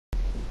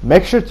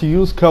Make sure to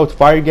use code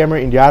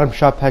FireGamer in the item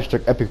shop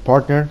hashtag epic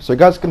partner so you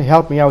guys can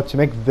help me out to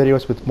make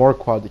videos with more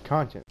quality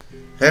content.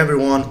 Hey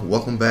everyone,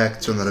 welcome back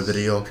to another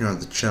video here on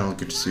the channel.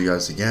 Good to see you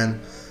guys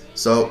again.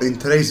 So in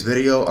today's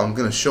video, I'm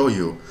gonna show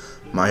you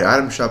my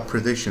item shop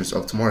predictions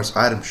of tomorrow's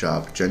item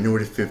shop,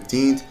 January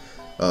 15th,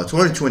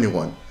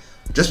 2021.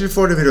 Just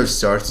before the video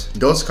starts,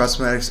 those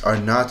cosmetics are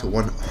not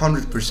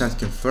 100%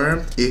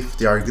 confirmed if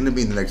they are going to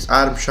be in the next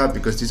item shop,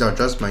 because these are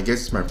just my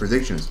guesses, my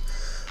predictions.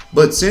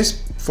 But since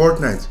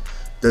Fortnite,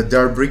 that they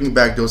are bringing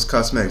back those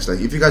cosmetics, like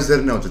if you guys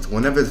didn't know that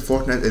whenever the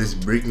Fortnite is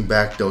bringing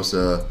back those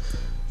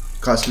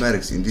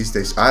cosmetics in these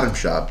days item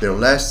shop, their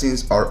last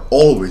scenes are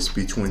always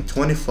between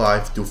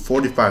 25 to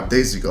 45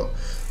 days ago.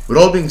 With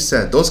all being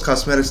said, those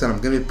cosmetics that I'm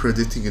going to be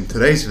predicting in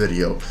today's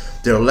video,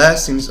 their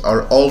last scenes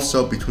are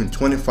also between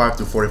 25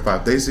 to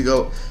 45 days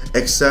ago,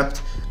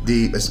 except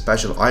the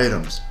special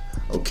items.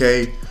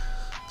 Okay,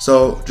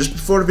 so just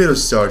before the video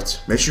starts,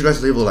 make sure you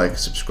guys leave a like,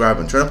 subscribe,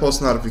 and turn on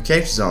post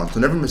notifications on to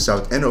never miss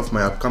out any of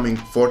my upcoming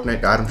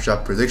Fortnite item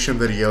shop prediction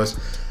videos.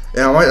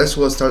 And I might as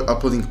well start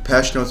uploading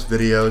patch notes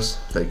videos,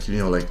 like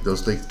like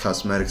those leaked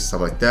cosmetics,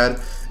 stuff like that,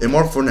 and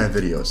more Fortnite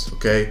videos.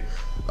 Okay.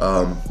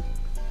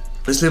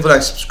 Just leave a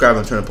like, subscribe,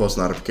 and turn on post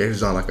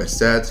notifications on, like I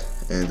said,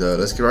 and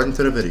let's get right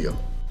into the video.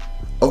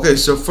 Okay,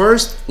 so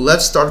first,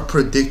 let's start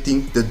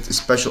predicting the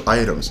special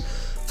items.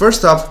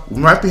 First up,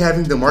 we might be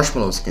having the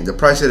marshmallow skin. The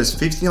price set is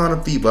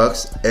 1500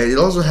 V-Bucks, and it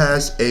also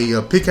has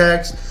a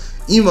pickaxe,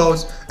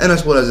 emotes, and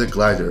as well as a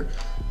glider.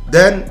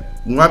 Then,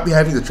 we might be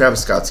having the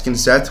Travis Scott skin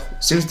set.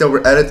 Since they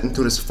were added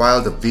into this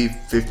file, the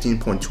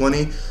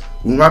V15.20,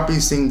 we might be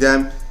seeing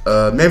them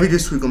maybe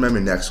this week or maybe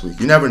next week.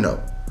 You never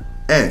know.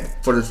 And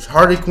for the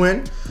Harley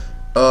Quinn,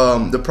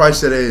 the price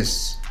that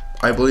is,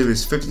 I believe,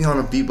 is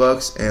 1500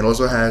 V-Bucks, and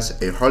also has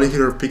a Harley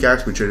Hitter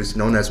pickaxe, which is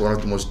known as one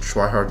of the most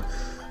tryhard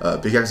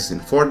pickaxes in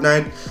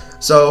Fortnite.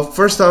 So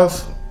first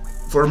off,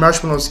 for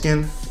marshmallow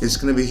skin, it's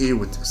gonna be here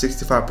with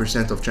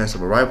 65% of chance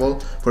of arrival.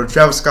 For the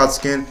Travis Scott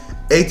skin,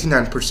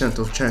 89%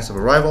 of chance of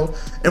arrival,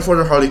 and for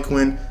the Harley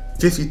Quinn,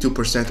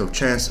 52% of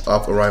chance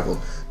of arrival.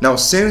 Now,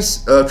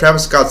 since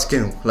Travis Scott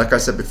skin, like I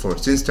said before,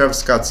 since Travis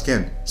Scott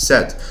skin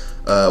set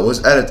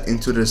was added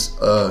into this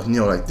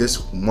like this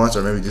month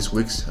or maybe this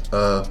week's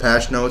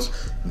patch notes,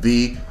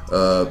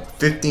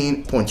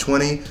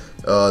 V15.20,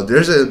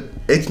 there's a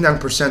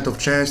 89% of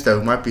chance that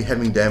we might be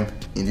having them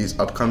in these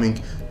upcoming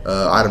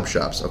item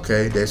shops.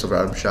 Okay, days of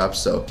item shops.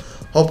 So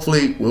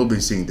hopefully we'll be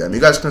seeing them.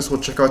 You guys can also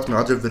check out my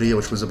other video,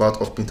 which was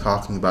about me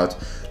talking about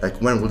like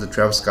when will the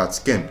Travis Scott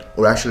skin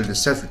or actually the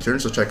set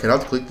return. So check it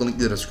out, click the link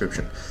in the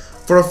description.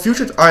 For our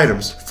featured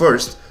items,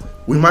 first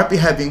we might be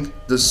having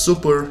the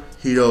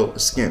superhero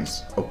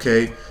skins.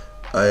 Okay,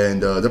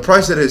 and the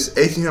price that is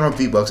 1800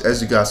 V-Bucks,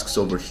 as you guys can see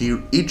over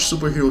here. Each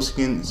superhero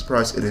skin is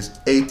price, it is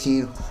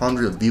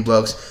 1800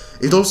 V-Bucks.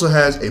 It also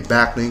has a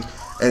backlink,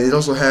 and it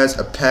also has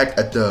a pack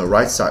at the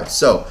right side.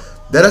 So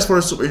that is for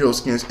the superhero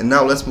skins. And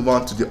now let's move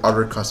on to the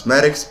other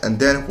cosmetics, and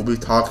then we'll be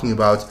talking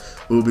about,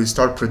 we'll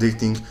start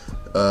predicting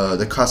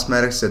the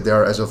cosmetics that they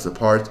are as of the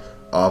part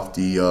of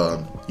the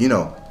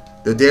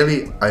the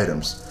daily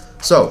items.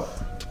 So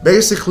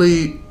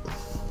basically,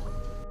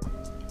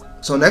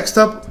 so next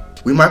up,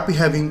 we might be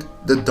having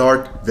the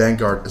Dark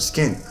Vanguard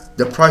skin.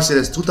 The price it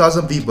is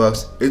 2000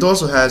 V-Bucks. It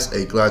also has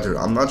a glider.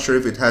 I'm not sure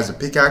if it has a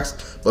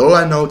pickaxe, but all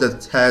I know that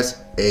it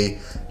has a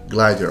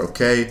glider.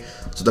 Okay,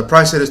 so the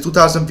price it is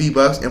 2000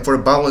 V-Bucks, and for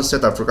the balance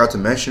set, I forgot to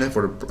mention it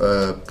for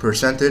the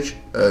percentage.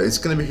 It's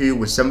gonna be here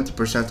with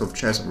 70% of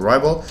chance of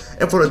arrival,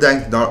 and for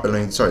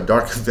the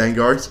Dark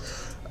Vanguards,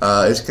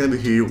 it's gonna be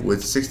here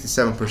with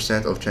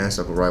 67% of chance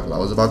of arrival. I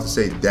was about to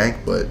say dank,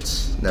 but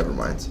never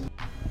mind.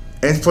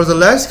 And for the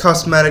last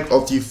cosmetic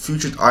of the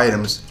featured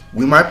items,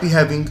 we might be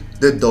having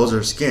the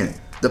Dozer skin.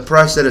 The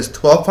price that is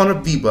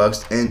 1200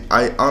 V-Bucks, and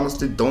I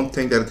honestly don't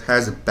think that it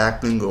has a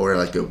backlink or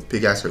like a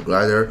pickaxe or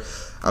glider.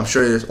 I'm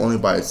sure it is only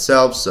by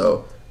itself.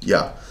 So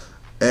yeah.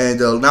 And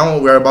now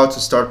we're about to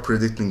start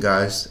predicting,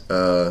 guys,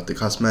 the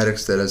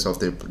cosmetics that is of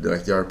the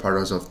they are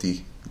part of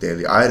the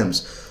daily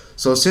items.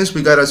 So since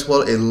we got as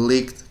well a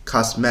leaked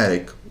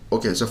cosmetic,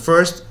 okay, so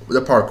first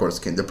the parkour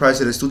skin. The price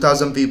it is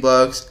 2000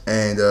 V-Bucks,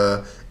 and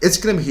it's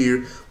gonna be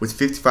here with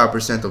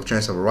 55% of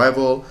chance of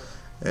arrival.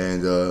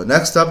 And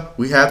next up,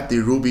 we have the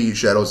Ruby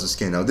Shadows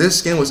skin. Now this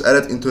skin was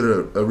added into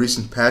the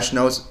recent patch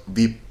notes,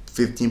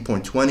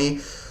 V15.20.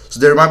 So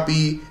there might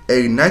be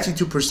a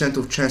 92%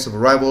 of chance of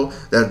arrival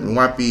that we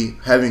might be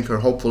having her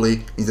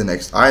hopefully in the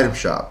next item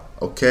shop.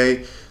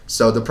 Okay,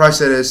 so the price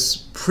that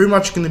is pretty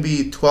much going to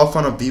be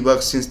 1200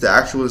 V-Bucks, since the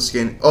actual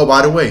skin. Oh,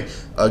 by the way,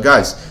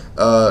 guys,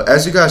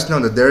 as you guys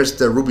know, that there's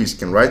the Ruby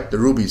skin, right? The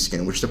Ruby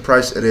skin, which the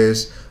price it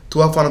is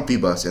 1200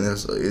 V-Bucks, and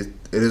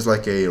it is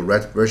like a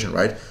red version,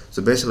 right?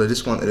 So basically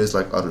this one, it is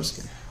like other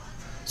skin.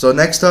 So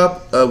next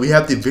up, we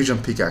have the Vision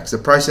pickaxe. The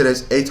price it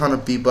is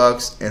 800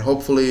 V-Bucks, and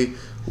hopefully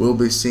we'll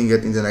be seeing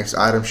it in the next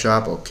item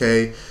shop.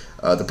 Okay,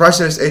 the price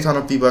is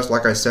 800 V-Bucks,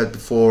 like I said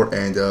before,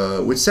 and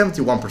with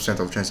 71%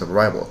 of chance of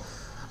arrival.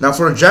 Now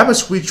for a Jabba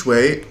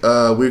Switchway,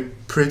 we're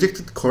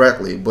predicted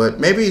correctly, but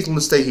maybe it's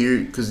gonna stay here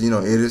because, you know,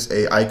 it is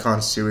a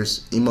icon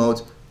series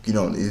emote, you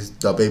know, is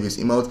the baby's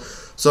emote.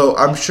 So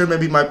I'm sure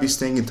maybe it might be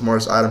staying in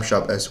tomorrow's item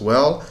shop as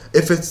well.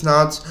 If it's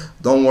not,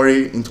 don't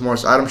worry, in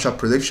tomorrow's item shop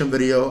prediction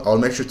video, I'll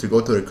make sure to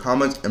go to the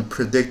comments and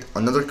predict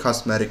another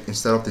cosmetic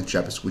instead of the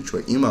Japanese which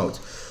way emote.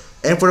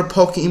 And for the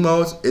Poke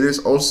emote, it is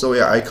also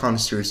a icon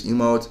series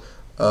emote.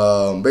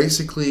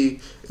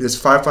 Basically, it is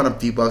 500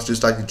 V-Bucks,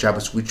 just like the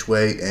Japanese which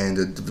way.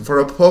 And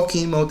for the Poke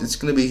emote, it's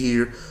gonna be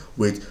here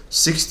with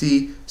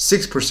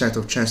 66%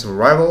 of chance of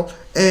arrival.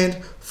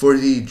 And for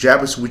the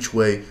Japanese which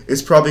way,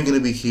 it's probably gonna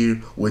be here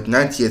with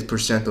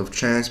 98% of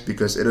chance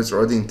because it is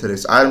already in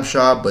today's item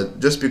shop. But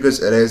just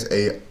because it is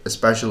a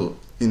special,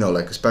 you know,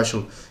 like a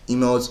special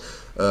emote,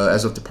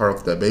 as of the part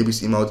of the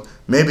baby's emote,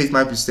 maybe it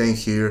might be staying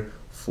here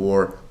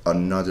for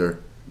another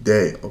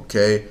day.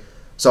 Okay,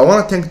 so I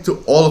want to thank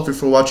to all of you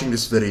for watching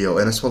this video,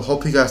 and as well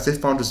hope you guys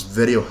did find this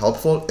video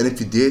helpful. And if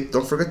you did,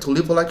 don't forget to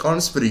leave a like on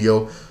this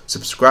video,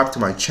 subscribe to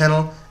my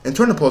channel, and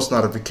turn the post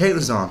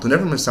notifications on to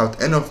never miss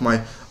out any of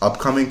my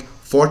upcoming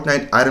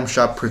Fortnite item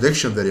shop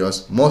prediction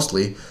videos,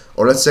 mostly,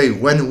 or let's say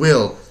when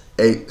will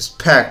a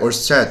pack or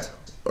set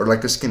or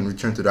like a skin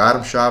return to the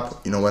item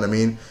shop, you know what I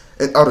mean,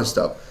 and other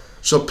stuff.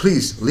 So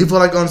please leave a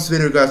like on this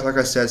video, guys. Like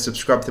I said,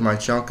 subscribe to my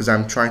channel because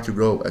I'm trying to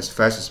grow as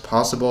fast as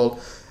possible.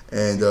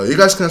 And you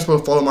guys can as well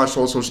follow my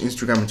socials,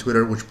 Instagram and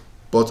Twitter, which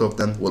both of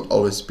them will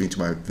always be into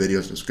my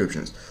videos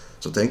descriptions.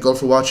 So thank you all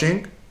for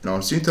watching, and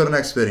I'll see you until the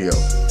next video.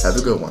 Have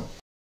a good one.